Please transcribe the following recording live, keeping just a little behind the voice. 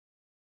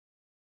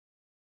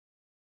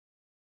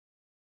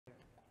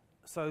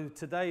So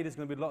today there's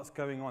going to be lots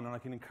going on, and I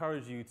can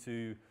encourage you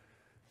to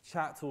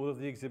chat to all of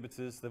the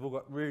exhibitors. They've all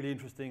got really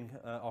interesting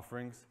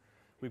offerings.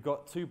 We've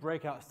got 2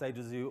 breakout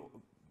stages, as you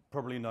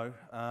probably know.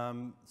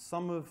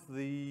 Some of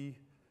the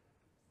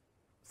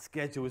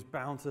schedule is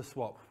bound to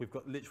swap. We've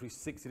got literally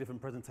 60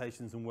 different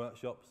presentations and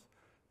workshops.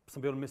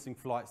 Some people are missing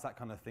flights, that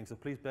kind of thing, so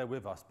please bear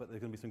with us. But there's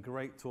going to be some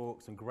great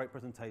talks and great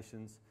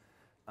presentations.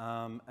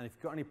 And if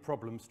you've got any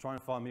problems, try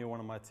and find me or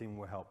one of my team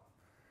will help.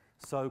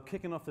 So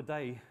kicking off the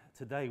day,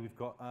 today we've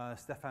got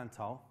Stephan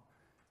Tual.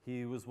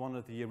 He was one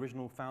of the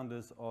original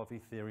founders of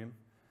Ethereum,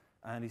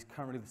 and he's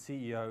currently the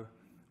CEO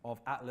of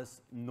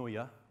Atlas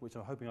Neue, which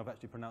I'm hoping I've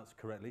actually pronounced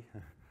correctly.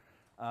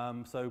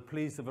 So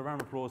please have a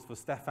round of applause for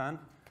Stephan.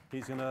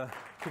 He's going to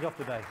kick off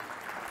the day.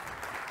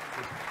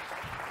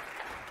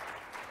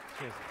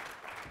 Cheers.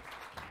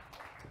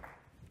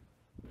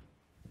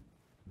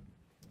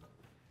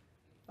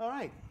 All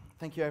right.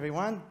 Thank you,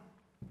 everyone.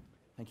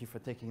 Thank you for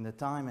taking the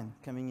time and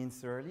coming in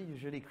so early.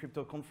 Usually,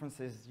 crypto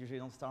conferences usually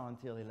don't start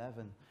until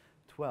 11,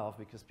 12,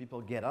 because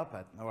people get up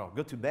at, well,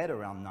 go to bed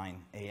around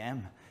 9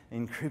 a.m.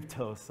 in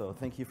crypto. So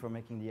thank you for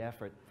making the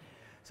effort.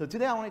 So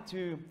today I wanted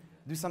to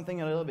do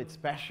something a little bit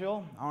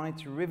special. I wanted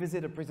to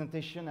revisit a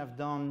presentation I've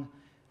done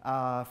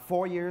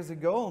 4 years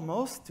ago,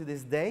 almost to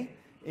this day,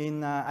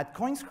 at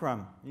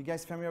CoinScrum. You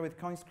guys familiar with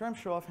CoinScrum?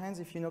 Show of hands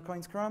if you know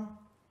CoinScrum.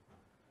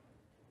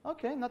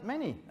 Okay, not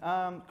many.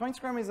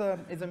 CoinScrum is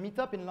a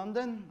meetup in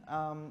London.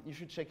 You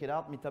should check it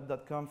out,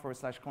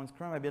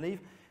 meetup.com/CoinScrum, I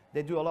believe.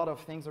 They do a lot of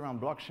things around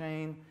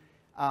blockchain,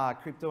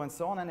 crypto, and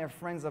so on, and they're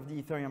friends of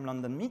the Ethereum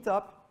London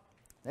meetup.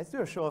 Let's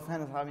do a show of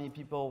hands of how many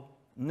people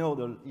know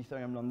the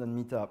Ethereum London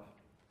meetup.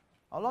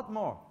 A lot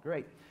more,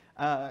 great.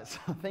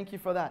 So thank you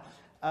for that.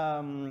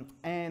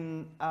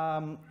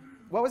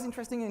 What was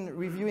interesting in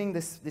reviewing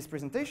this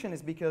presentation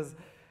is because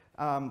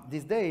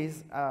these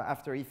days,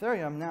 after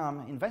Ethereum, now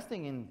I'm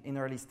investing in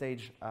early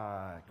stage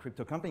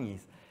crypto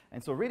companies.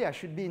 And so really I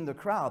should be in the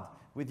crowd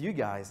with you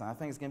guys. And I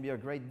think it's going to be a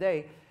great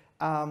day.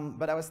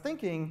 But I was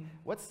thinking,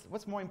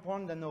 what's more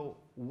important than know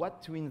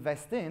what to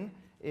invest in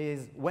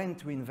is when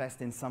to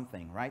invest in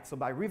something, right? So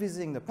by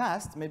revisiting the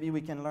past, maybe we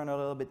can learn a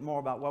little bit more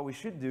about what we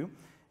should do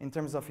in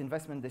terms of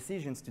investment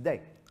decisions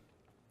today.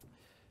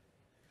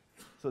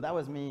 So that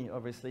was me,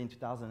 obviously, in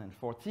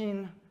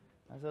 2014.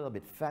 I was a little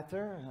bit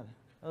fatter.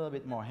 A little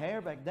bit more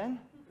hair back then.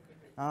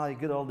 The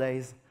good old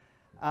days.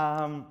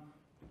 Yeah,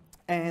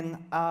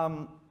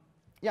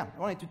 I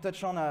wanted to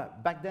touch on,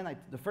 back then,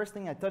 the first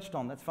thing I touched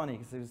on, that's funny,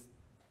 because it was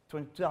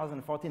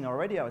 2014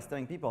 already, I was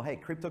telling people, hey,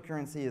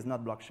 cryptocurrency is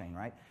not blockchain,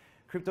 right?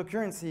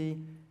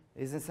 Cryptocurrency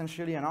is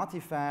essentially an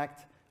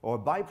artifact, or a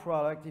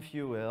byproduct, if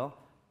you will,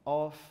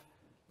 of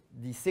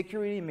the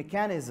security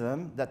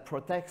mechanism that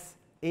protects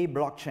a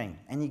blockchain,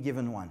 any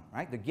given one,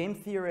 right? The game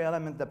theory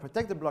element that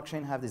protect the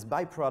blockchain have this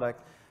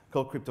byproduct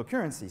called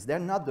cryptocurrencies. They're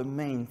not the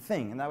main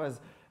thing, and that was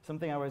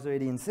something I was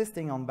already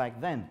insisting on back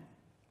then.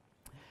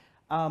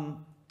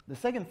 The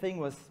second thing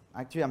was,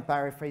 actually I'm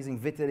paraphrasing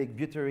Vitalik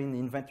Buterin, the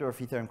inventor of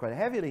Ethereum, quite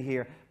heavily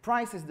here.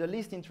 Price is the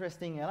least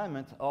interesting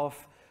element of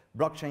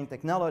blockchain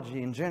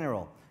technology in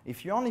general.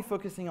 If you're only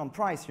focusing on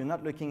price, you're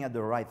not looking at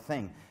the right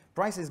thing.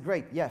 Price is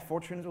great. Yeah,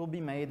 fortunes will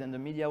be made, and the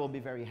media will be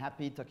very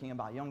happy talking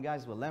about young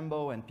guys with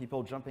Lambo and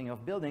people jumping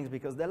off buildings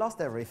because they lost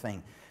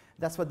everything.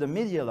 That's what the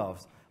media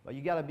loves. But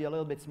you got to be a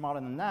little bit smarter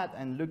than that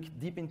and look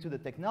deep into the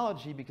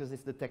technology, because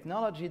it's the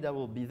technology that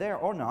will be there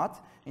or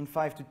not in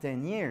 5 to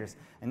 10 years.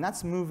 And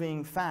that's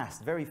moving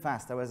fast, very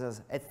fast. I was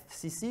at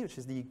CC, which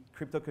is the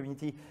Crypto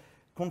Community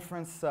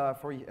Conference,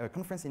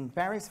 conference in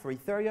Paris for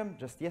Ethereum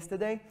just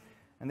yesterday.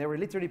 And there were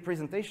literally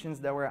presentations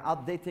that were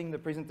outdating the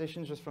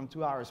presentations just from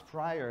 2 hours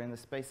prior in the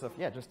space of,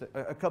 yeah, just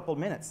a couple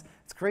minutes.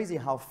 It's crazy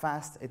how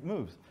fast it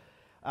moves.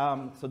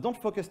 So don't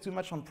focus too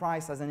much on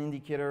price as an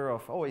indicator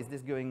of, oh, is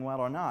this going well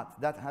or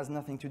not? That has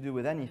nothing to do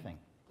with anything.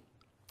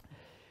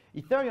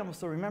 Ethereum,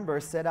 also remember,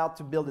 set out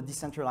to build a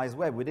decentralized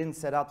web. We didn't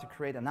set out to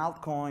create an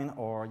altcoin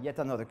or yet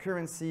another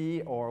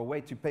currency or a way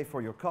to pay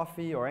for your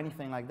coffee or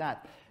anything like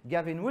that.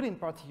 Gavin Wood in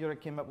particular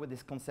came up with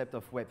this concept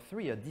of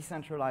Web3, a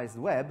decentralized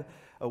web,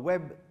 a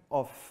web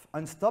of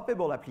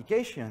unstoppable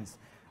applications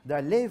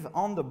that live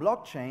on the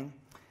blockchain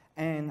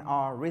and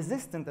are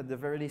resistant at the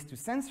very least to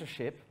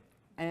censorship,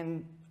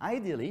 and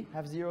ideally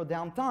have zero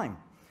downtime.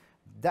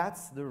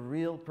 That's the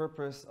real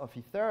purpose of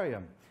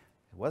Ethereum.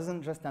 It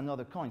wasn't just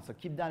another coin, so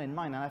keep that in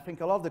mind. And I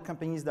think a lot of the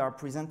companies that are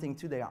presenting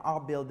today are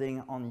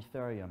building on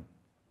Ethereum.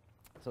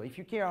 So if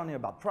you care only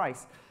about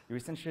price, you're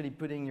essentially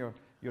putting your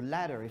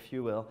ladder, if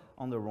you will,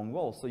 on the wrong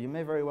wall. So you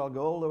may very well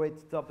go all the way to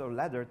the top of the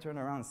ladder, turn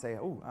around and say,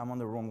 oh, I'm on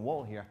the wrong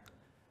wall here.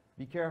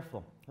 Be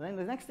careful. And then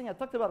the next thing I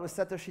talked about was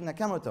Satoshi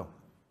Nakamoto.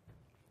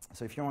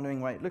 So if you're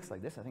wondering why it looks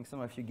like this, I think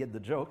some of you get the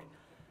joke.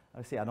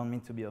 Obviously, I don't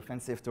mean to be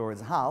offensive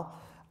towards Hal,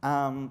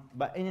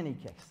 but in any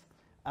case,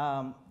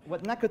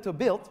 what Nakamoto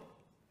built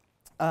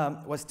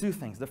was 2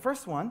 things. The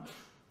first one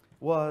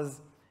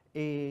was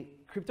a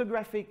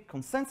cryptographic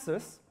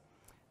consensus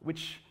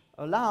which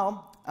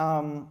allow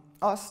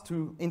us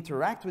to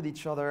interact with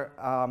each other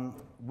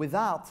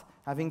without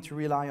having to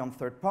rely on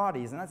third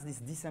parties, and that's this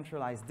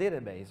decentralized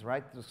database,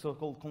 right? The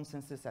so-called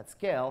consensus at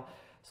scale,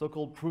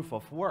 so-called proof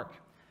of work.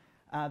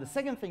 The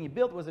second thing he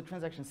built was a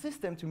transaction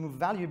system to move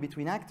value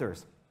between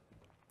actors.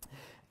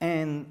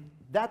 And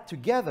that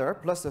together,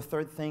 plus the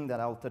third thing that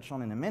I'll touch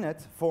on in a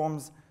minute,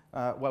 forms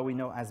what we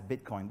know as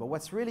Bitcoin. But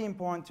what's really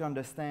important to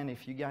understand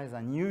if you guys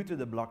are new to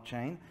the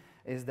blockchain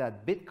is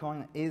that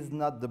Bitcoin is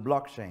not the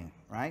blockchain,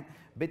 right?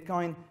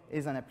 Bitcoin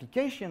is an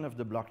application of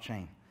the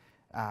blockchain.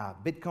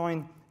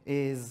 Bitcoin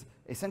is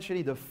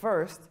essentially the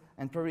first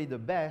and probably the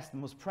best,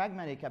 most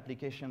pragmatic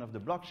application of the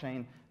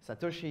blockchain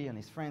Satoshi and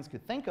his friends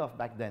could think of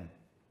back then.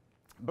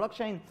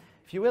 Blockchain,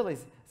 if you will,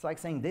 it's like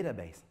saying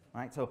database,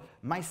 right? So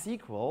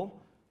MySQL,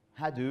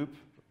 Hadoop,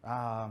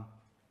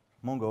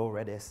 Mongo,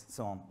 Redis,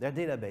 so on, they're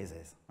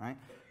databases, right?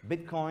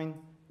 Bitcoin,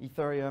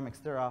 Ethereum,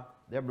 etc.,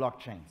 they're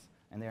blockchains.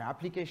 And they're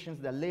applications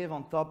that live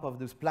on top of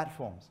those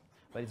platforms.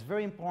 But it's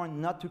very important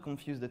not to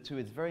confuse the two.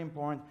 It's very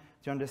important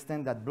to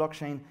understand that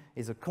blockchain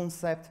is a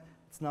concept,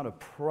 it's not a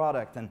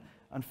product. And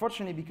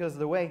unfortunately, because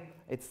the way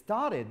it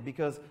started,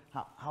 because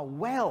how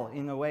well,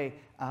 in a way,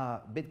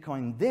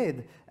 Bitcoin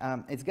did,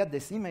 it's got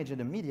this image in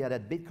the media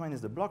that Bitcoin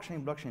is the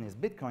blockchain, blockchain is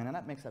Bitcoin, and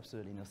that makes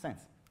absolutely no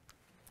sense.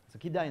 So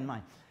keep that in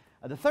mind.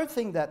 The third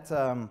thing that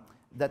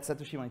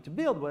Satoshi wanted to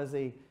build was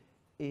a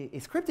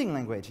scripting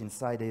language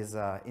inside his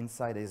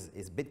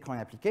Bitcoin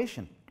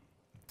application.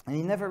 And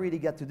he never really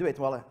got to do it.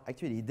 Well,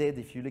 actually, he did.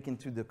 If you look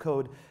into the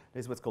code,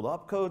 there's what's called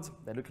opcodes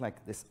that look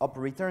like this op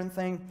return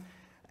thing.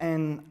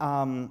 And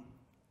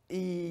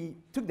he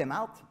took them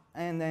out,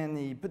 and then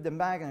he put them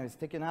back, and it was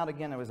taken out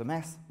again. It was a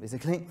mess,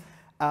 basically.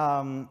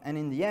 And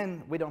in the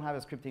end, we don't have a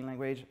scripting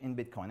language in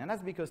Bitcoin. And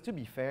that's because, to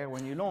be fair,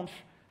 when you launch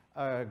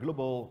a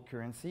global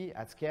currency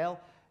at scale,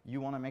 you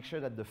want to make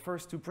sure that the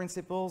first two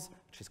principles,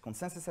 which is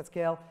consensus at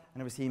scale,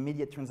 and obviously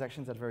immediate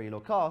transactions at very low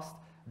cost,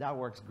 that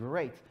works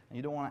great. And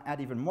you don't want to add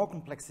even more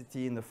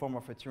complexity in the form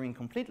of a Turing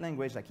complete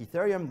language like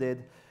Ethereum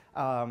did,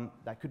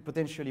 that could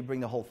potentially bring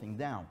the whole thing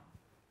down.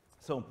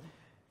 So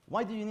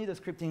why do you need a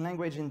scripting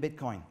language in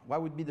Bitcoin?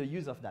 What would be the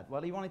use of that?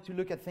 Well, he wanted to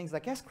look at things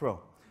like escrow.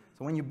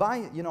 So when you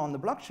buy, on the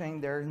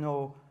blockchain, there are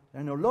no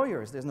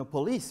lawyers, there's no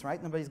police,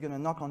 right? Nobody's going to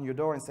knock on your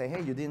door and say,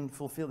 hey, you didn't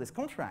fulfill this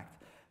contract.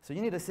 So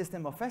you need a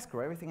system of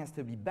escrow. Everything has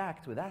to be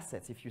backed with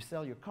assets. If you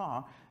sell your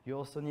car, you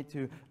also need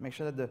to make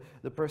sure that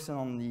the person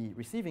on the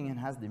receiving end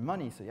has the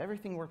money. So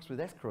everything works with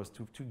escrows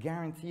to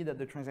guarantee that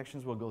the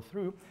transactions will go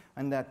through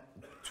and that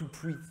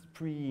to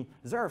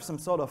preserve some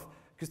sort of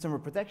customer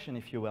protection,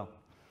 if you will.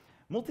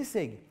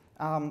 Multisig,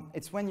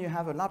 it's when you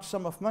have a large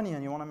sum of money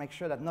and you want to make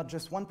sure that not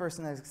just one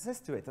person has access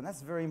to it. And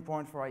that's very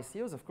important for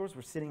ICOs. Of course,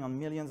 we're sitting on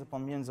millions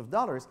upon millions of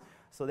dollars.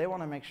 So they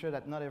want to make sure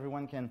that not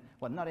everyone can,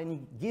 well, not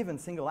any given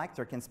single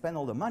actor can spend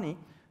all the money.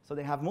 So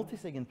they have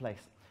multisig in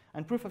place.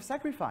 And proof of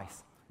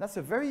sacrifice, that's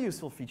a very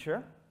useful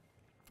feature.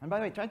 And by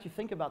the way, try to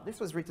think about, this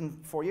was written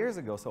 4 years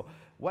ago. So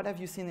what have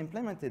you seen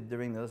implemented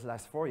during those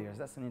last 4 years?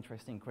 That's an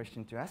interesting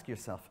question to ask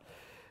yourself.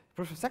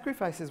 Proof of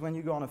sacrifice is when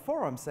you go on a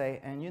forum, say,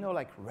 and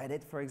like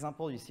Reddit, for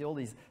example, you see all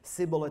these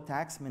Sybil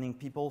attacks, meaning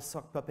people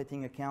sock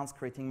puppeting accounts,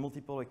 creating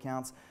multiple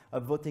accounts,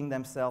 voting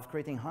themselves,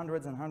 creating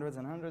hundreds and hundreds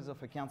and hundreds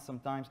of accounts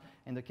sometimes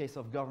in the case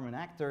of government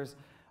actors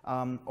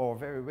or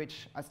very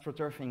rich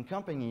astroturfing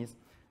companies.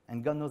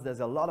 And God knows there's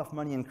a lot of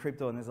money in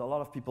crypto, and there's a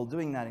lot of people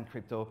doing that in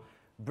crypto,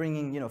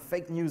 bringing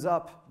fake news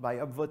up by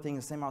upvoting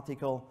the same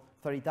article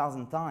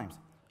 30,000 times.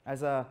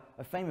 As a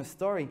famous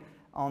story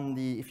on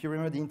if you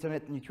remember the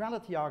internet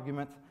neutrality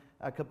argument,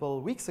 a couple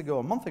of weeks ago,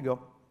 a month ago,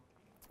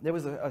 there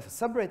was a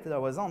subreddit that I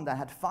was on that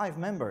had 5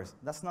 members.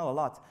 That's not a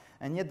lot.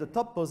 And yet the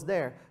top post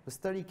there was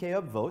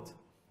 30K upvote.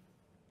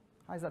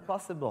 How is that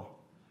possible?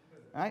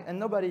 Right? And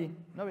nobody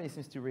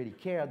seems to really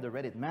care at the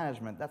Reddit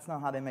management. That's not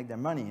how they make their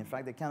money. In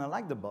fact, they kind of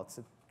like the bots.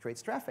 It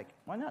creates traffic.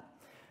 Why not?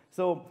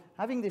 So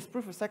having this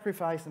proof of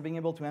sacrifice and being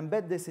able to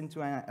embed this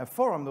into a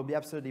forum will be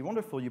absolutely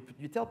wonderful.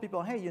 You tell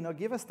people, hey,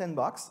 give us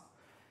 $10.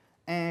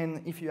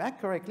 And if you act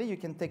correctly, you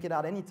can take it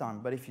out anytime.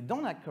 But if you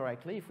don't act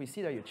correctly, if we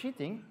see that you're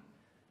cheating,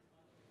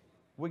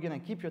 we're going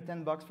to keep your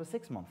 $10 for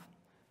 6 months.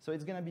 So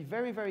it's going to be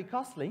very, very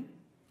costly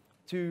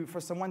for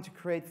someone to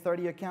create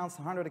 30 accounts,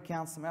 100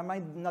 accounts. It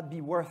might not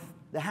be worth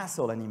the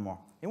hassle anymore.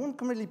 It won't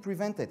completely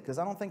prevent it, because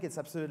I don't think it's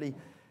absolutely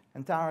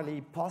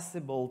entirely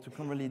possible to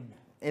completely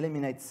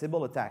eliminate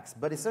Sybil attacks.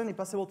 But it's certainly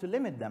possible to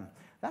limit them.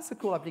 That's a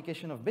cool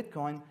application of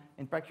Bitcoin,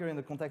 in particular in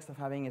the context of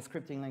having a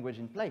scripting language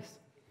in place.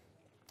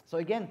 So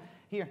again,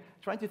 here,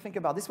 trying to think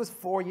about, this was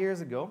 4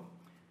 years ago.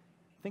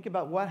 Think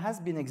about what has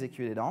been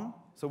executed on.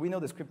 So we know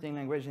the scripting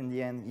language in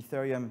the end,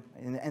 Ethereum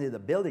ended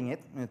up building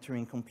it in a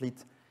Turing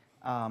complete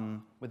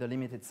with a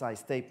limited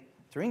size tape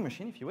Turing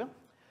machine, if you will.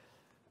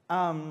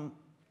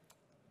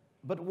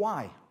 But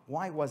why?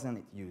 Why wasn't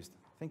it used?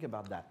 Think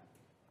about that.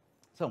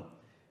 So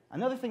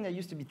another thing that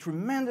used to be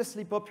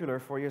tremendously popular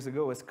 4 years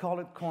ago was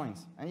colored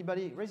coins.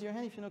 Anybody raise your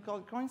hand if you know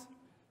colored coins?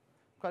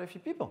 Quite a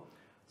few people.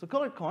 So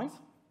colored coins,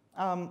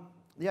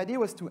 the idea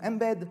was to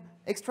embed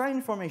extra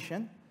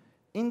information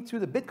into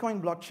the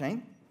Bitcoin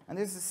blockchain. And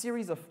there's a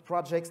series of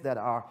projects that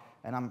are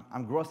and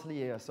I'm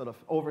grossly sort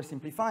of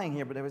oversimplifying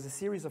here, but there was a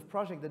series of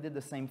projects that did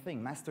the same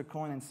thing,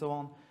 Mastercoin and so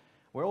on.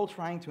 We're all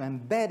trying to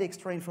embed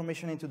extra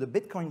information into the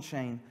Bitcoin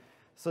chain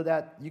so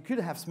that you could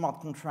have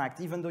smart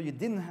contracts, even though you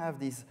didn't have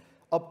these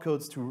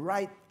opcodes to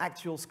write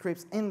actual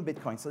scripts in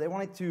Bitcoin. So they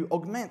wanted to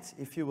augment,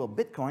 if you will,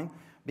 Bitcoin,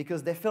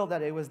 because they felt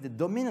that it was the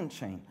dominant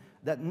chain,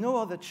 that no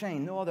other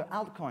chain, no other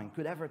altcoin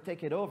could ever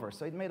take it over.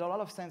 So it made a lot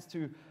of sense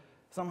to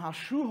somehow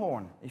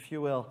shoehorn, if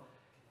you will,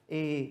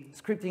 a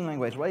scripting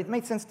language. Well, it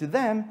made sense to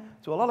them.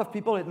 To a lot of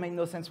people, it made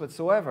no sense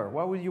whatsoever.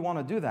 Why would you want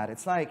to do that?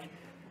 It's like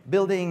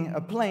building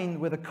a plane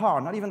with a car,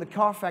 not even the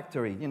car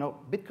factory. You know,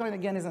 Bitcoin,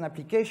 again, is an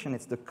application.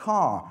 It's the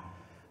car.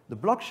 The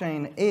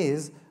blockchain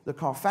is the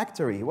car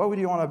factory. Why would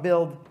you want to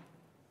build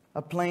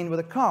a plane with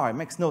a car? It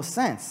makes no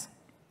sense.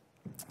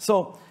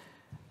 So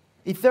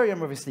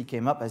Ethereum obviously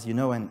came up, as you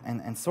know,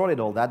 and sorted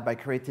all that by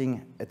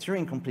creating a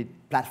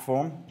Turing-complete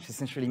platform, which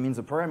essentially means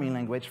a programming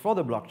language for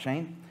the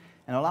blockchain,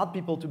 and allowed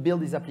people to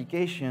build these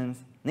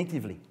applications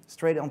natively,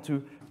 straight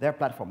onto their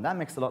platform. That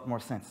makes a lot more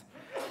sense.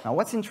 Now,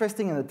 what's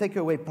interesting, and the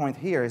takeaway point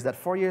here, is that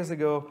 4 years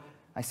ago,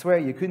 I swear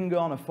you couldn't go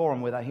on a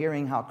forum without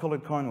hearing how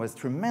colored coin was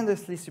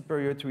tremendously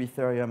superior to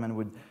Ethereum and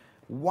would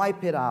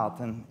wipe it out,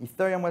 and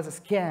Ethereum was a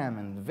scam,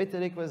 and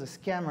Vitalik was a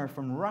scammer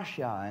from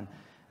Russia,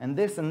 and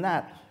this and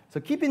that. So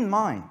keep in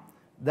mind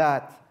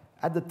that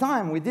at the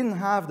time, we didn't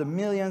have the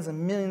millions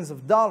and millions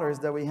of dollars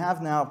that we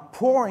have now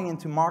pouring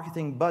into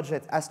marketing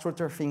budget,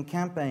 astroturfing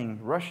campaign,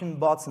 Russian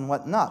bots and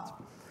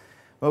whatnot.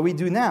 But we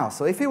do now.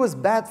 So if it was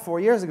bad 4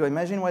 years ago,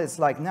 imagine what it's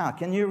like now.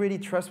 Can you really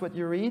trust what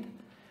you read?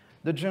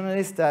 The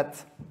journalists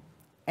at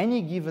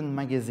any given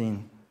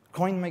magazine,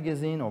 Coin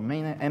Magazine or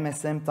main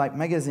MSM type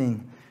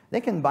magazine,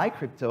 they can buy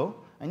crypto.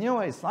 And you know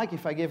what it's like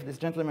if I give this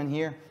gentleman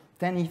here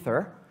 10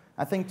 Ether.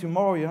 I think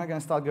tomorrow you're not going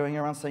to start going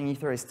around saying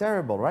Ether is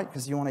terrible, right?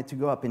 Because you want it to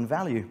go up in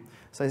value.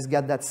 So it's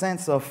got that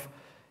sense of,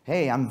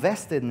 hey, I'm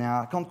vested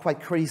now. I can't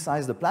quite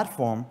criticize the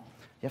platform.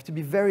 You have to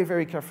be very,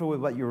 very careful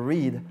with what you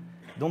read.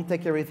 Don't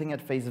take everything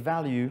at face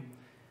value.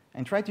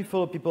 And try to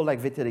follow people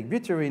like Vitalik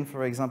Buterin,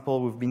 for example,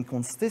 who've been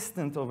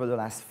consistent over the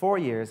last 4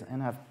 years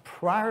and have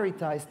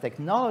prioritized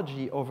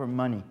technology over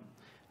money.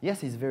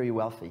 Yes, he's very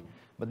wealthy,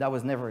 but that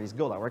was never his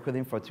goal. I worked with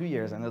him for 2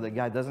 years. I know the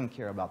guy doesn't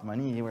care about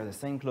money. He wears the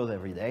same clothes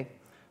every day,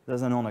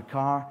 doesn't own a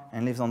car,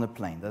 and lives on a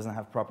plane, doesn't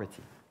have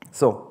property.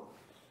 So,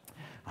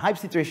 hype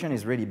situation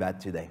is really bad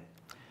today.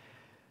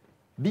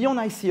 Beyond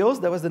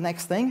ICOs, that was the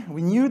next thing.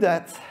 We knew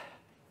that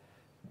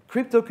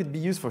crypto could be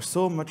used for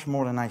so much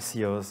more than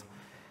ICOs.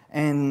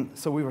 And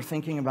so we were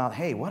thinking about,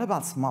 hey, what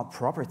about smart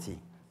property?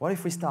 What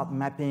if we start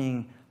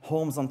mapping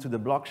homes onto the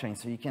blockchain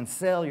so you can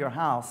sell your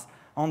house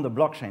on the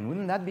blockchain?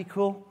 Wouldn't that be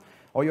cool?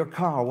 Or your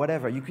car, or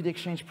whatever. You could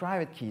exchange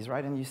private keys,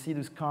 right? And you see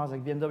those cars,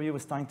 like BMW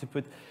was starting to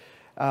put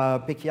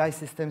PKI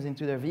systems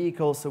into their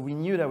vehicles, so we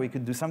knew that we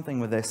could do something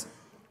with this.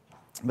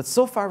 But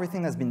so far,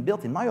 everything that's been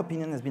built, in my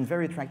opinion, has been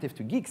very attractive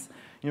to geeks.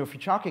 You know,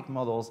 futurarchic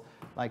models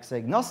like,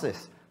 say,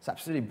 Gnosis. It's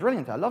absolutely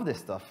brilliant. I love this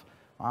stuff.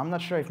 I'm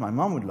not sure if my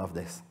mom would love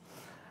this.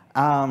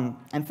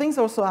 And things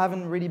also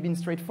haven't really been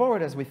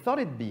straightforward as we thought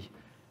it'd be.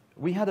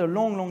 We had a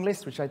long, long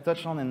list, which I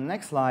touched on in the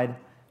next slide,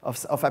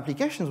 of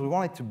applications we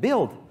wanted to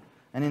build.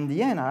 And in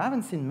the end, I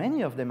haven't seen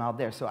many of them out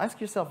there. So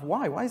ask yourself,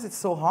 why? Why is it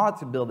so hard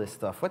to build this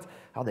stuff?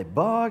 Are there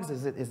bugs?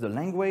 Is the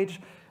language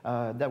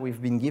that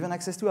we've been given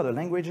access to, are the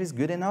languages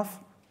good enough?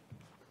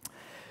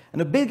 And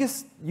the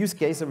biggest use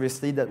case,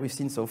 obviously, that we've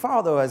seen so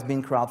far, though, has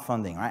been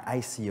crowdfunding, right?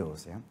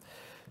 ICOs. Yeah?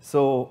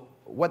 So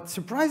what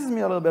surprises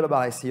me a little bit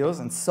about ICOs,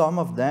 and some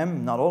of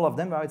them, not all of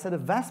them, but I would say the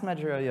vast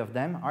majority of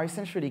them are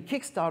essentially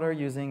Kickstarter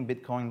using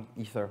Bitcoin,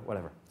 Ether,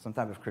 whatever, some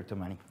type of crypto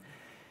money.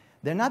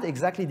 They're not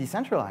exactly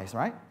decentralized,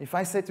 right? If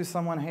I say to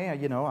someone, hey,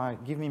 you know,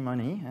 give me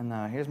money, and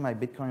here's my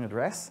Bitcoin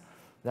address,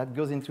 that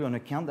goes into an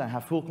account that I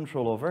have full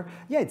control over.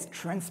 Yeah, it's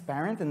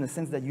transparent in the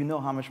sense that you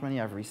know how much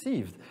money I've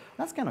received.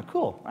 That's kind of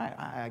cool, right?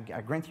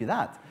 I grant you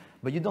that.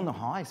 But you don't know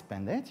how I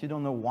spend it. You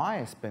don't know why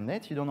I spend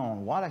it. You don't know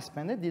on what I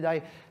spend it. Did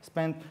I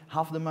spend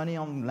half the money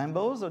on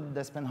Lambos, or did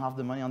I spend half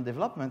the money on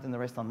development and the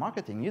rest on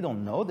marketing? You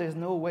don't know. There's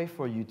no way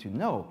for you to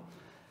know.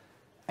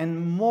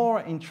 And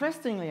more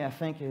interestingly, I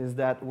think, is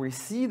that we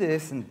see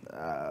this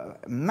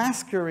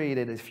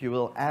masqueraded, if you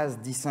will, as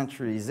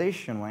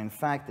decentralization, when in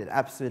fact it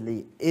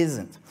absolutely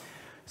isn't.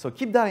 So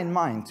keep that in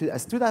mind.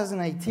 As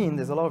 2018,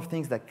 there's a lot of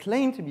things that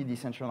claim to be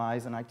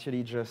decentralized and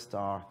actually just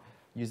are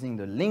using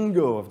the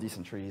lingo of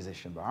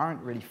decentralization, but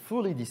aren't really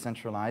fully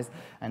decentralized,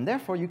 and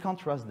therefore you can't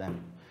trust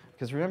them.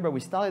 Because remember, we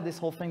started this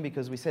whole thing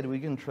because we said we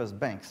couldn't trust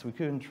banks. We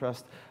couldn't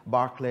trust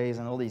Barclays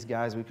and all these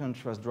guys. We couldn't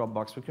trust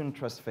Dropbox. We couldn't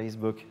trust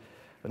Facebook.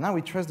 But now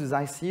we trust these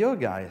ICO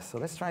guys. So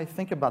let's try to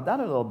think about that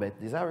a little bit.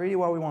 Is that really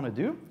what we want to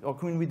do? Or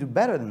can we do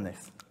better than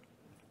this?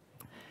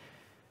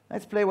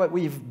 Let's play what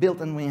we've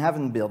built and we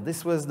haven't built.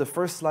 This was the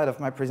first slide of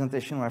my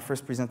presentation when I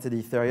first presented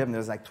Ethereum. There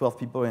was like 12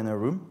 people in a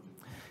room.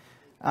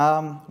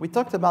 We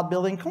talked about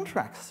building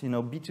contracts, you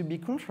know,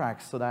 B2B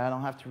contracts, so that I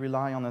don't have to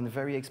rely on a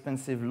very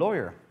expensive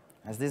lawyer.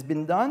 Has this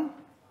been done?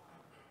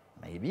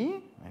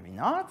 Maybe, maybe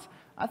not.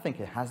 I think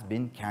it has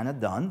been kind of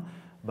done,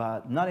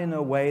 but not in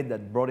a way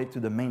that brought it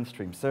to the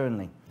mainstream,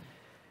 certainly.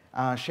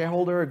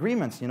 Shareholder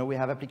agreements, we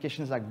have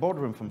applications like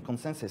Boardroom from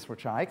Consensus,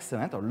 which are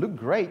excellent or look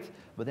great,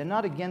 but they're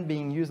not, again,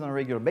 being used on a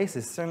regular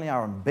basis, certainly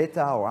are on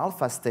beta or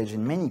alpha stage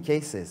in many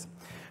cases.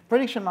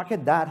 Prediction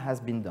market, that has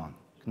been done.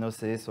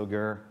 Gnosis,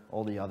 Augur,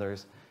 all the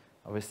others,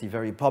 obviously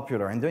very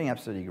popular and doing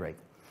absolutely great.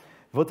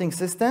 Voting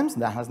systems,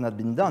 that has not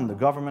been done. The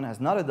government has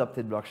not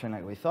adopted blockchain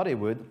like we thought it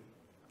would.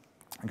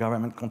 The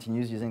government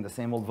continues using the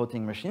same old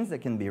voting machines that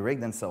can be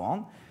rigged and so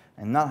on,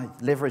 and not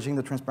leveraging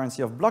the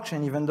transparency of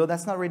blockchain, even though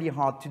that's not really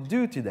hard to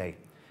do today.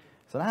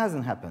 So that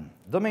hasn't happened.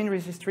 Domain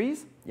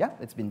registries, yeah,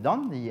 it's been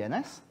done, the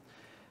ENS.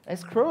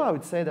 Escrow, I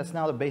would say that's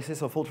now the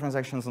basis of all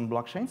transactions on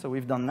blockchain, so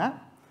we've done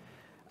that.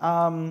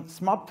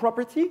 Smart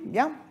property,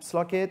 yeah,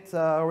 Slock.it,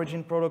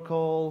 Origin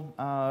Protocol,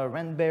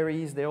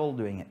 Rentberries, they're all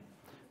doing it.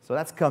 So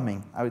that's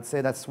coming. I would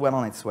say that's well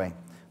on its way.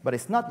 But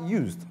it's not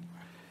used.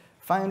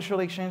 Financial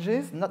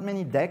exchanges, not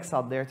many DEX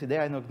out there today.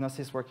 I know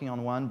Gnosis working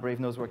on one,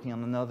 Bravenose working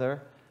on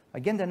another.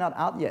 Again, they're not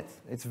out yet.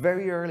 It's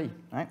very early,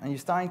 right? And you're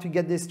starting to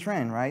get this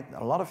trend, right?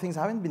 A lot of things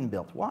haven't been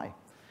built. Why?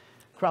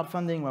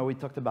 Crowdfunding, where we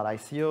talked about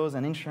ICOs,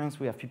 and insurance,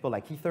 we have people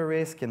like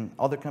EtherRisk and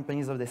other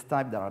companies of this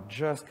type that are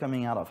just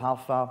coming out of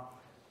alpha.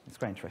 It's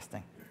quite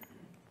interesting.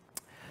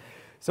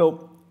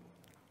 So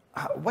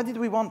what did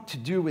we want to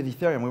do with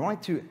Ethereum? We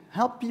wanted to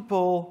help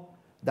people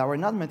that were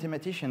not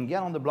mathematicians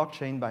get on the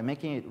blockchain by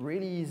making it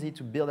really easy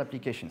to build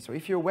applications. So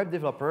if you're a web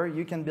developer,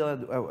 you can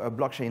build a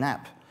blockchain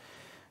app.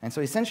 And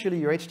so essentially,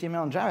 your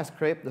HTML and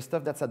JavaScript, the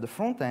stuff that's at the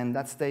front end,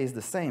 that stays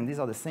the same. These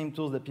are the same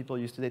tools that people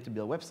use today to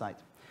build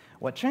websites.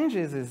 What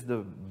changes is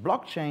the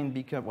blockchain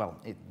becomes,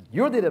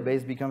 your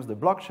database becomes the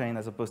blockchain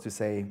as opposed to,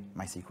 say,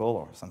 MySQL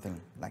or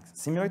something like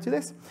similar to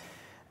this.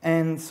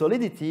 And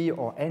Solidity,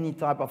 or any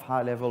type of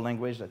high-level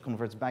language that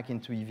converts back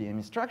into EVM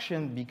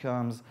instruction,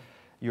 becomes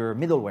your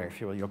middleware,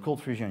 if you will, your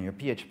Cold Fusion, your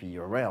PHP,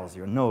 your Rails,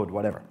 your Node,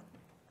 whatever.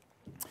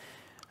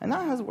 And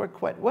that has worked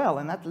quite well,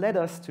 and that led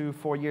us to,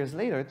 4 years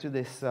later, to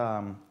this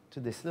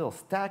little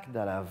stack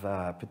that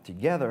I've put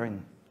together,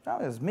 and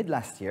that was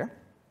mid-last year.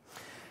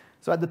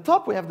 So at the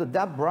top, we have the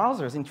dApp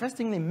browsers.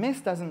 Interestingly,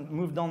 Mist hasn't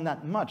moved on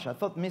that much. I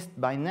thought Mist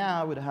by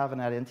now would have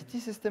an identity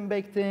system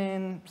baked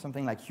in,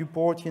 something like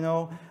Qport,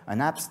 an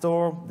app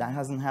store. That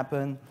hasn't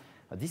happened.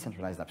 A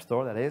decentralized app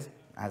store, that is,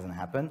 hasn't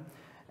happened.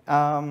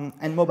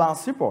 And mobile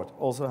support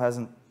also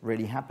hasn't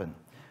really happened.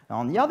 Now,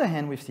 on the other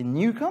hand, we've seen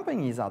new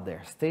companies out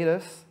there.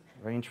 Status,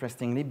 very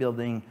interestingly,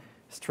 building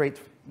straight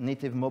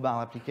native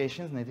mobile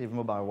applications, native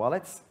mobile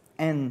wallets,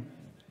 and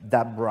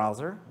dApp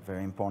browser,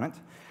 very important.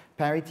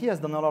 Parity has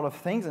done a lot of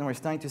things, and we're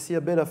starting to see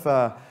a bit of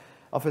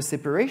a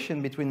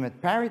separation between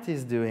what Parity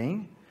is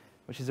doing,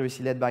 which is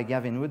obviously led by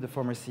Gavin Wood, the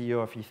former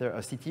CTO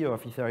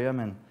of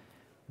Ethereum and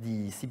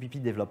the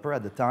CPP developer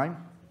at the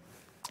time,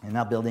 and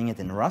now building it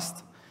in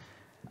Rust.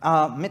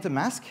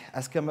 MetaMask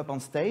has come up on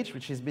stage,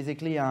 which is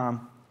basically an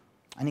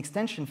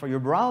extension for your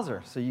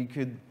browser. So you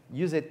could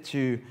use it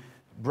to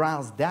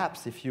browse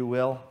dApps, if you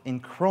will, in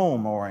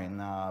Chrome or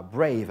in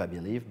Brave, I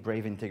believe.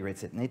 Brave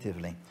integrates it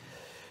natively.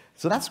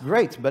 So that's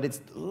great, but it's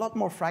a lot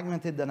more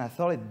fragmented than I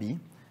thought it'd be.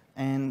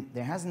 And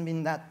there hasn't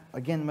been that,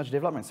 again, much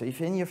development. So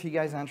if any of you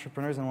guys are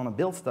entrepreneurs and want to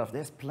build stuff,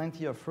 there's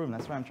plenty of room.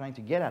 That's what I'm trying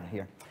to get at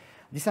here.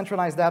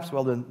 Decentralized apps,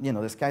 well,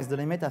 the sky's the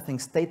limit. I think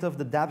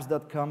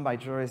stateofthedapps.com by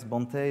Joris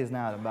Bonte is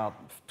now at about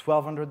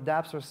 1,200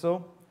 dApps or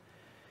so.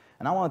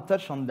 And I want to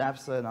touch on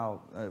dApps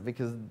now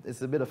because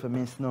it's a bit of a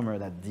misnomer,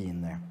 that D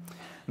in there.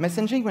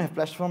 Messaging, we have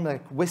platforms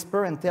like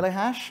Whisper and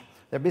Telehash.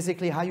 They're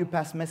basically how you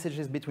pass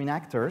messages between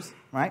actors,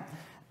 right?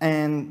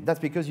 And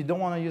that's because you don't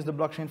want to use the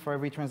blockchain for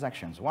every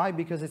transaction. Why?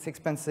 Because it's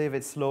expensive,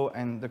 it's slow,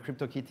 and the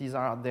CryptoKitties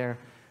are out there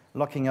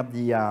locking up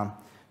the,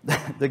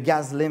 the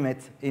gas limit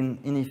in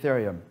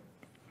Ethereum.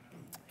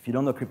 If you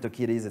don't know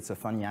CryptoKitties, it's a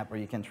funny app where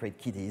you can trade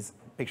kitties,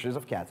 pictures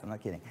of cats, I'm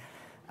not kidding.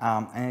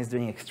 And it's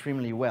doing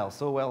extremely well,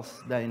 so well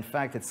that in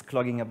fact it's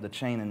clogging up the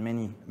chain on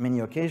many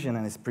occasions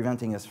and it's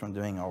preventing us from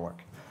doing our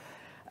work.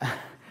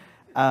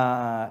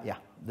 Yeah,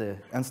 the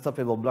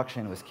unstoppable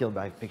blockchain was killed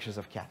by pictures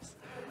of cats.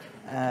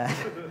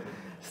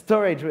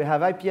 Storage, we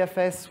have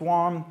IPFS,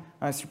 Swarm.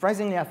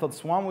 Surprisingly, I thought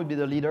Swarm would be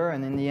the leader,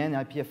 and in the end,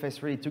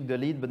 IPFS really took the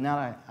lead. But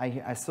now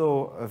I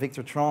saw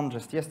Victor Tron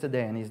just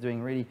yesterday, and he's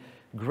doing really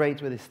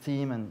great with his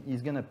team, and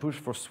he's going to push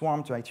for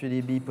Swarm to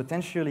actually be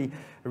potentially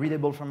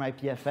readable from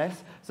IPFS.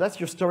 So that's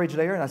your storage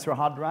layer, that's your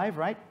hard drive,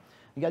 right?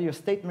 You got your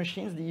state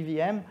machines, the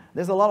EVM.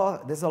 There's a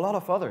lot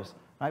of others,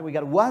 right? We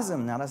got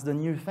WASM now, that's the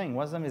new thing.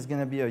 WASM is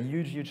going to be a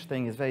huge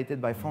thing. It's validated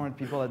by 400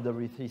 people at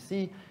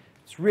W3C.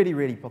 It's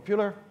really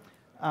popular.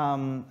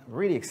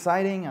 Really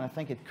exciting, and I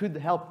think it could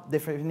help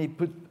definitely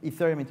put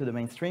Ethereum into the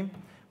mainstream.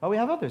 But we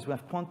have others. We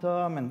have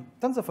Quantum and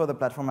tons of other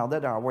platforms out there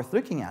that are worth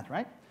looking at,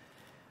 right?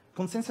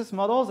 Consensus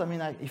models, I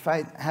mean, if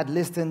I had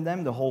listed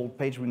them, the whole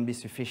page wouldn't be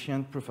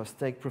sufficient. Proof of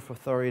stake, proof of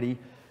authority,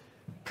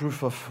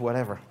 proof of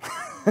whatever.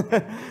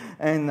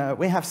 And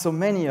we have so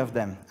many of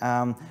them.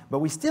 But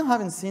we still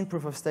haven't seen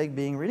proof of stake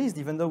being released,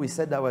 even though we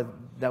said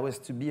that was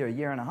to be a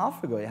year and a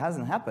half ago. It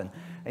hasn't happened.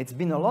 It's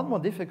been a lot more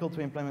difficult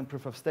to implement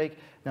proof of stake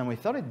than we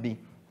thought it'd be.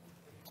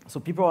 So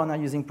people are now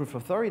using proof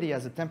of authority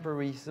as a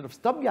temporary sort of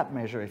stopgap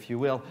measure, if you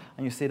will,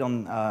 and you see it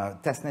on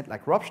testnet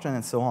like Ropsten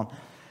and so on.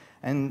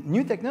 And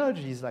new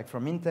technologies like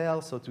from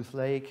Intel, so Tooth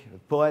Lake,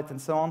 Poet,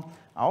 and so on,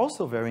 are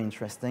also very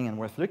interesting and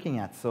worth looking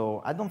at.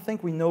 So I don't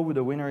think we know who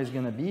the winner is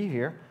going to be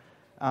here.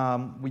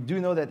 We do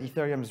know that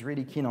Ethereum is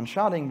really keen on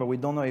sharding, but we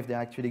don't know if they're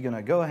actually going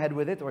to go ahead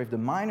with it or if the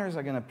miners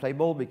are going to play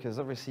ball, because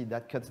obviously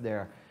that cuts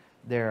their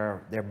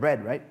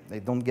bread, right? They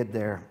don't get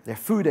their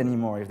food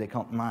anymore if they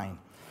can't mine.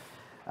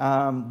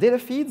 Data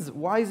feeds,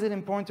 why is it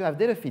important to have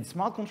data feeds?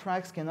 Smart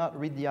contracts cannot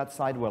read the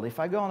outside world. If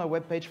I go on a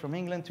web page from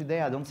England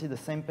today, I don't see the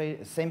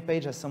same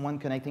page as someone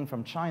connecting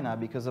from China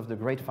because of the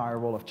Great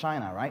Firewall of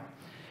China, right?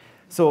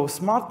 So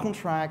smart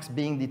contracts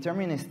being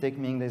deterministic,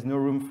 meaning there's no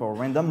room for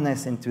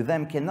randomness into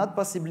them, cannot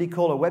possibly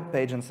call a web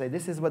page and say,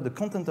 this is what the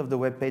content of the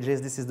web page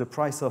is, this is the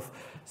price of,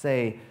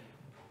 say,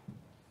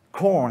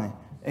 corn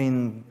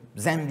in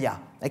Zambia.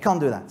 They can't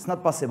do that. It's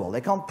not possible.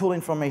 They can't pull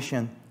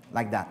information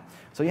like that.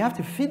 So you have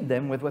to feed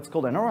them with what's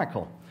called an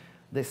oracle,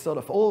 this sort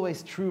of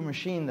always true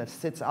machine that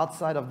sits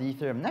outside of the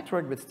Ethereum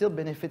network but still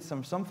benefits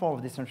from some form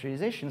of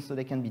decentralization so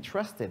they can be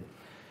trusted.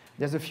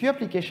 There's a few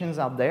applications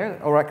out there.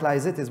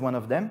 Oracleize It is one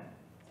of them.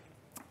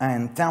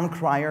 And Town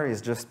Crier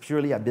is just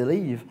purely, I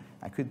believe,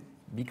 I could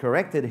be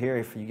corrected here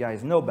if you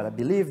guys know, but I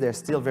believe they're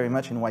still very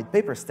much in white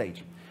paper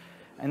stage.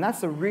 And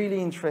that's a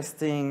really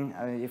interesting,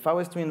 if I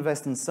was to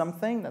invest in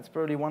something, that's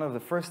probably one of the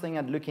first things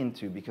I'd look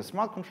into, because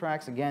smart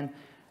contracts, again,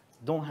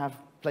 don't have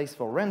place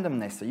for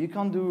randomness. So you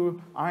can't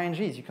do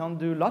RNGs, you can't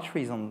do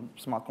lotteries on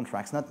smart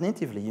contracts, not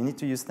natively. You need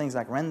to use things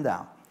like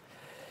RenDAO.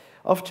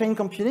 Off-chain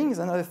computing is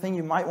another thing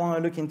you might want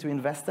to look into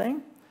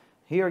investing.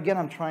 Here again,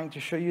 I'm trying to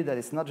show you that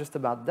it's not just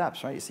about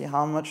dApps, right? You see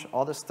how much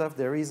other stuff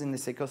there is in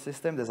this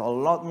ecosystem? There's a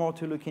lot more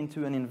to look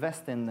into and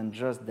invest in than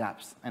just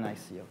dApps and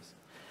ICOs.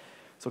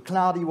 So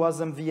cloud,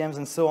 EWASM, VMs,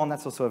 and so on,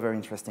 that's also a very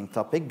interesting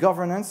topic.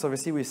 Governance,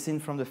 obviously we've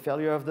seen from the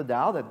failure of the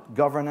DAO that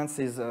governance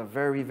is a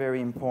very, very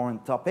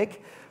important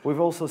topic. We've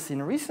also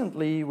seen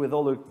recently with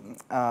all the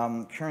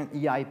current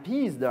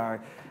EIPs that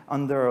are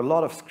under a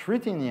lot of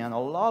scrutiny and a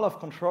lot of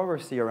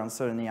controversy around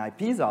certain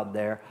EIPs out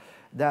there,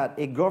 that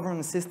a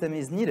governance system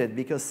is needed,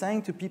 because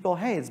saying to people,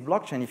 hey, it's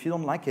blockchain, if you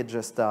don't like it,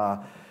 just,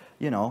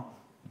 you know,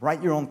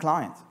 write your own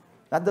client.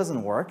 That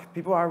doesn't work.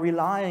 People are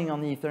relying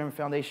on the Ethereum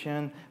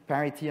Foundation,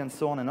 Parity, and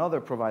so on, and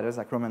other providers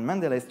like Roman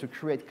Mendelez to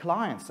create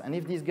clients. And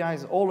if these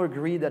guys all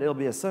agree that it'll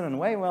be a certain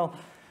way, well,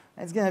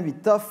 it's going to be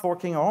tough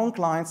forking our own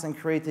clients and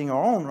creating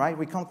our own, right?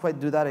 We can't quite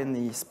do that in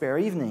the spare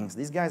evenings.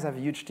 These guys have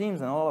huge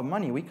teams and a lot of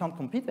money. We can't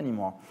compete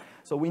anymore.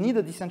 So we need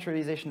a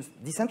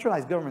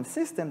decentralized government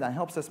system that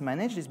helps us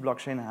manage this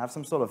blockchain and have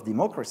some sort of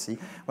democracy.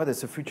 Whether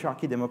it's a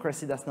futurarchy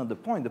democracy, that's not the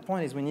point. The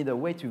point is we need a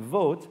way to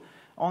vote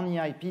on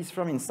EIPs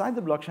from inside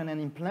the blockchain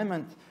and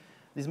implement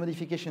this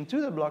modification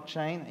to the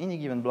blockchain, any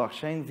given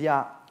blockchain,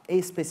 via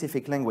a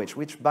specific language,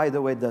 which, by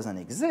the way, doesn't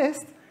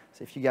exist.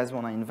 So if you guys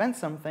want to invent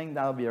something,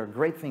 that'll be a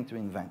great thing to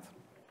invent.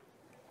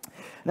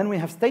 Then we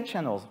have state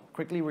channels.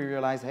 Quickly we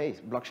realize, hey,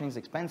 blockchain is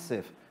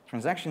expensive.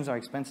 Transactions are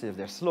expensive.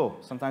 They're slow.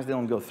 Sometimes they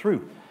don't go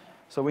through.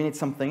 So we need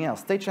something else.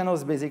 State channel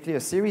is basically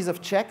a series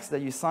of checks that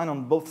you sign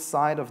on both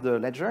sides of the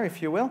ledger,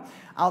 if you will,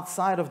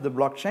 outside of the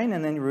blockchain,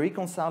 and then you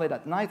reconcile it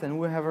at night, and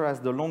whoever has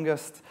the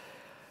longest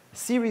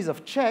series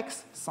of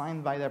checks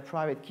signed by their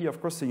private key, of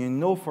course, so you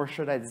know for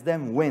sure that it's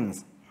them,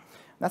 wins.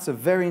 That's a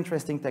very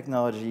interesting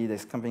technology.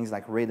 There's companies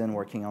like Raiden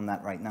working on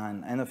that right now,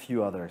 and a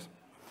few others.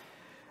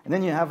 And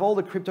then you have all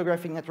the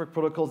cryptographic network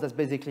protocols that's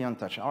basically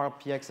untouched.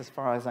 RPX, as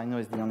far as I know,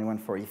 is the only one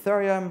for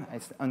Ethereum.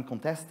 It's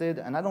uncontested,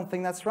 and I don't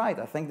think that's right.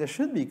 I think there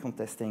should be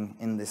contesting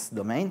in this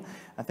domain.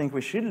 I think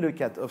we should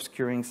look at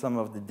obscuring some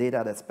of the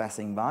data that's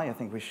passing by. I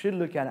think we should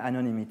look at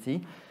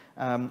anonymity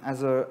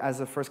as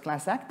a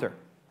first-class actor.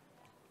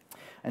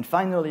 And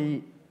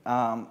finally,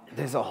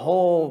 there's a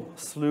whole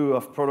slew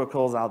of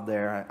protocols out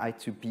there,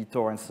 I2P,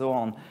 Tor, and so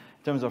on,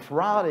 in terms of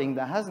routing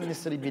that hasn't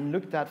necessarily been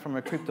looked at from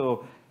a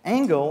crypto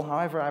angle.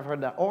 However, I've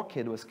heard that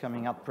ORCID was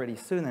coming out pretty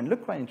soon and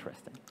looked quite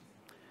interesting.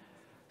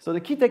 So the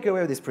key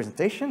takeaway of this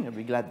presentation, you'll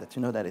be glad to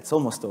know that it's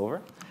almost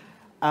over.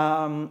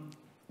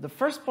 The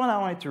first point I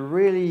wanted to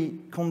really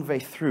convey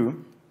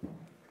through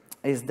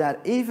is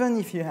that even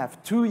if you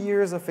have 2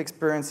 years of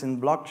experience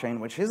in blockchain,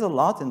 which is a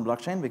lot in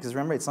blockchain, because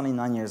remember, it's only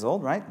 9 years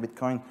old, right?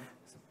 Bitcoin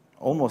is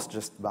almost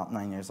just about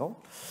 9 years old.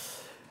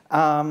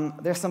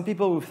 There's some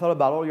people who thought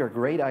about all your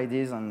great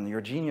ideas and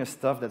your genius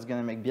stuff that's going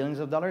to make billions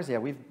of dollars. Yeah,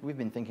 we've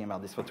been thinking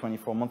about this for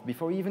 24 months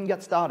before we even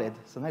got started.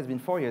 So now it's been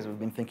 4 years we've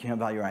been thinking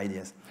about your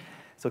ideas.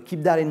 So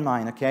keep that in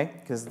mind, okay?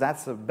 Because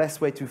that's the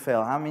best way to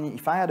fail.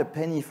 If I had a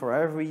penny for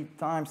every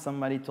time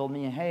somebody told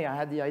me, hey, I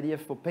had the idea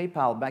for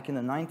PayPal back in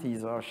the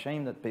 90s, or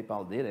shame that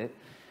PayPal did it.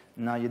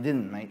 No, you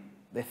didn't, mate.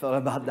 They thought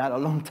about that a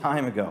long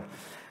time ago.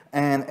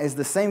 And it's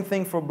the same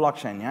thing for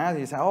blockchain, yeah?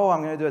 You say, oh,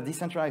 I'm going to do a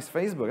decentralized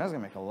Facebook. That's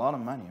going to make a lot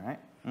of money, right?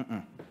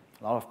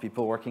 A lot of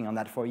people working on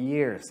that for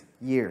years.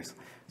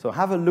 So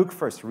have a look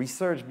first.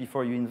 Research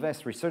before you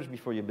invest. Research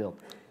before you build.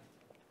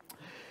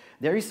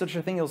 There is such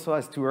a thing also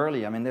as too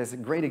early. I mean, there's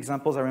great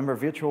examples. I remember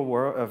Virtual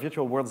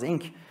Worlds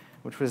Inc.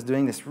 which was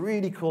doing this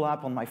really cool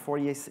app on my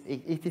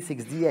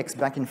 4086DX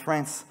back in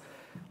France.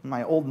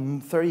 My old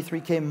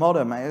 33K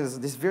modem. It was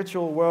this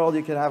virtual world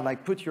you could have,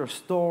 like, put your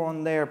store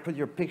on there, put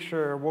your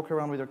picture, walk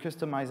around with your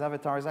customized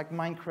avatars, like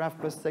Minecraft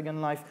plus Second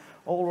Life,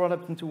 all rolled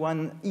up into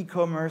one,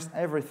 e-commerce,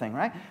 everything,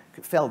 right?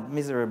 Failed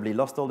miserably,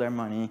 lost all their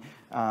money.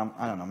 I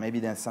don't know, maybe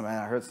then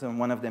I heard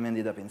one of them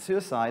ended up in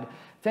suicide.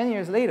 10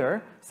 years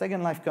later,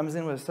 Second Life comes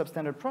in with a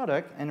substandard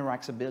product and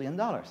racks $1 billion.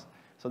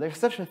 So there's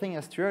such a thing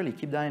as too early.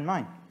 Keep that in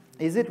mind.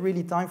 Is it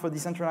really time for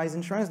decentralized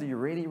insurance? Do you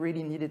really,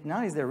 really need it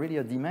now? Is there really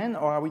a demand,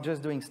 or are we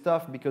just doing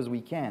stuff because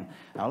we can?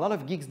 Now, a lot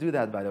of geeks do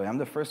that, by the way. I'm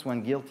the first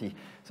one guilty.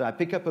 So I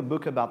pick up a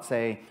book about,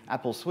 say,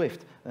 Apple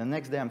Swift. The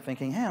next day I'm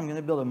thinking, hey, I'm going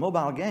to build a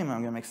mobile game.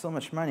 I'm going to make so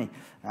much money.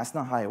 That's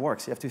not how it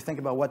works. You have to think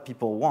about what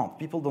people want.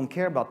 People don't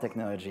care about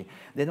technology.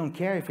 They don't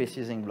care if it's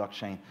using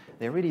blockchain.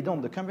 They really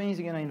don't. The companies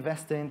you're going to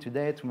invest in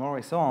today, tomorrow,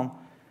 and so on,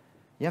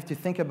 you have to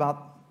think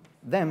about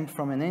them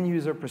from an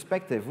end-user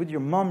perspective. Would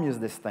your mom use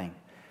this thing?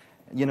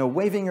 You know,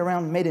 waving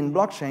around made in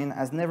blockchain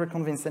has never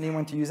convinced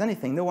anyone to use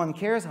anything. No one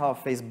cares how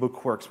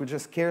Facebook works. We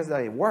just cares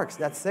that it works.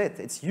 That's it.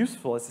 It's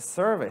useful. It's a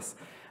service.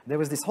 There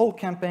was this whole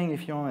campaign,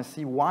 if you want to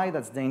see why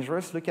that's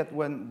dangerous, look at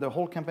when the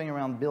whole campaign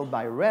around build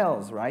by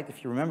Rails, right?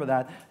 If you remember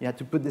that, you had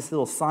to put this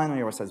little sign on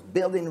your wall that says,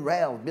 build in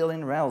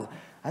Rails,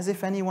 as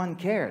if anyone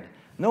cared.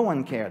 No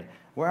one cared.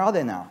 Where are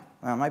they now?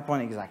 My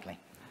point exactly.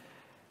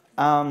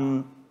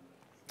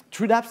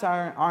 True dApps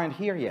aren't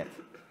here yet.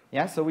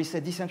 Yeah, so we say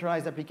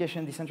decentralized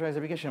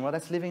application. Well,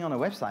 that's living on a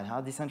website.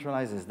 How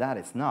decentralized is that?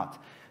 It's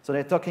not. So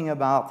they're talking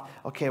about,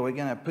 okay, we're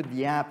going to put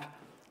the app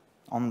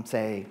on,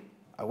 say,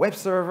 a web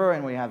server,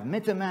 and we have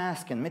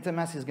MetaMask, and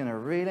MetaMask is going to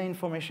relay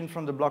information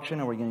from the blockchain,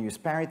 and we're going to use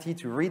Parity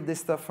to read this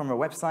stuff from a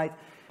website.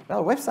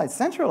 Well, a website's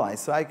centralized,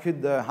 so I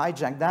could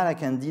hijack that. I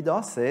can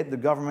DDoS it. The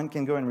government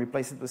can go and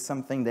replace it with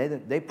something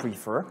they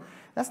prefer.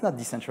 That's not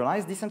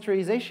decentralized.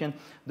 Decentralization,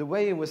 the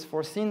way it was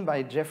foreseen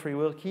by Jeffrey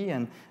Wilkie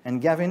and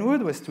Gavin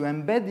Wood, was to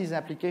embed this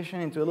application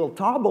into a little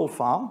tarball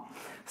file,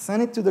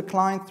 send it to the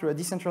client through a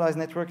decentralized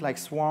network like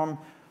Swarm,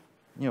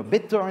 you know,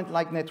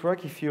 BitTorrent-like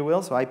network, if you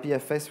will, so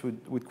IPFS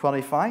would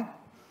qualify,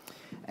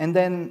 and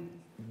then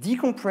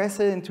decompress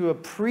it into a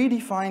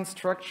predefined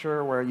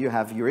structure where you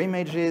have your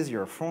images,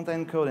 your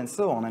front-end code, and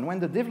so on. And when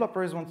the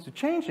developers want to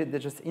change it, they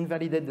just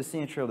invalidate the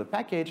signature of the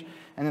package,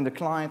 and then the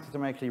client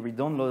automatically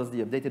re-downloads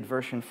the updated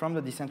version from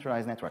the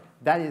decentralized network.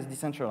 That is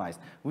decentralized.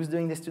 Who's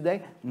doing this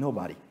today?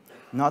 Nobody.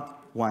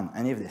 Not one.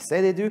 And if they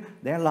say they do,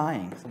 they're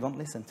lying, so don't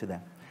listen to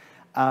them.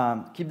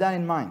 Keep that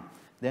in mind.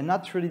 They're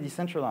not truly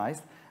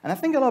decentralized. And I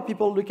think a lot of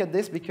people look at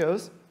this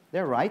because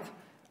they're right.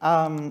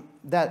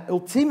 That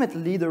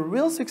ultimately the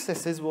real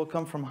successes will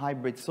come from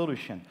hybrid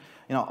solution.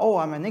 You know, oh,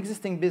 I'm an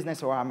existing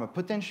business or I'm a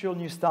potential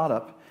new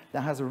startup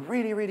that has a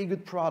really, really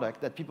good product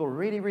that people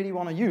really, really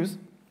want to use.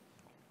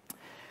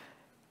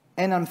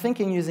 And I'm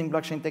thinking using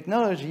blockchain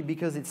technology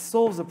because it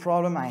solves the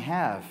problem I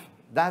have.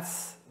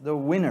 That's the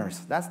winners.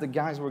 That's the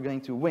guys who are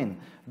going to win.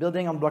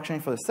 Building on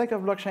blockchain for the sake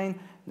of blockchain,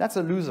 that's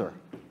a loser.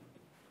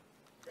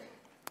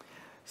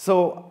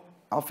 So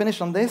I'll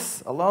finish on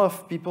this. A lot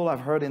of people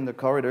I've heard in the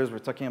corridors were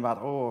talking about,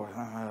 oh,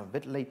 I'm a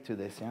bit late to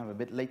this, yeah, I'm a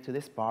bit late to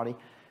this party.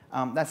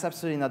 That's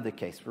absolutely not the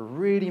case. We're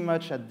really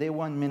much at day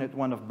one, minute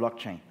one of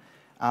blockchain.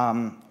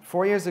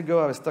 4 years ago,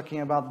 I was talking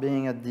about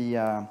being at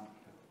the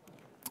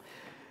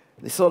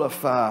sort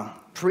of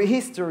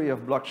prehistory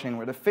of blockchain,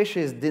 where the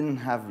fishes didn't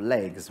have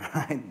legs,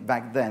 right,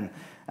 back then.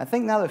 I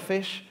think now the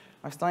fish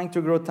are starting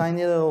to grow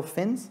tiny little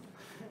fins,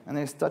 and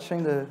they're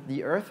touching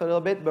the earth a little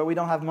bit, but we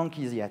don't have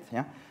monkeys yet,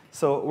 yeah?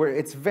 So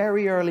it's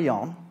very early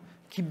on.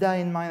 Keep that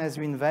in mind as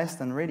you invest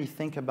and really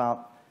think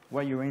about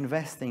what you're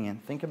investing in.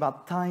 Think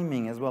about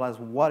timing as well as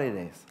what it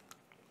is.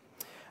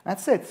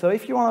 That's it. So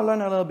if you want to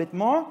learn a little bit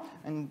more,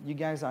 and you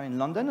guys are in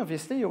London,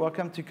 obviously, you're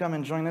welcome to come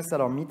and join us at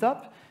our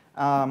meetup.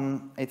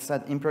 It's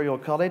at Imperial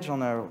College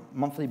on a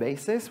monthly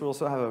basis. We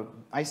also have an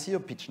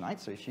ICO pitch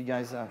night. So if you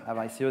guys have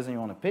ICOs and you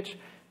want to pitch,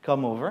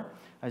 come over.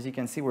 As you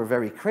can see, we're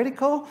very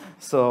critical.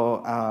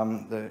 So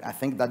I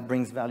think that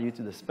brings value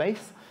to the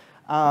space.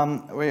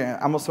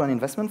 I'm also an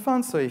investment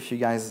fund, so if you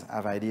guys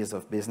have ideas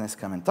of business,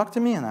 come and talk to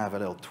me, and I have a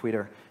little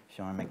Twitter, if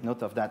you want to make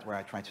note of that, where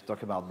I try to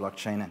talk about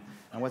blockchain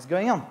and what's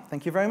going on.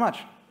 Thank you very much.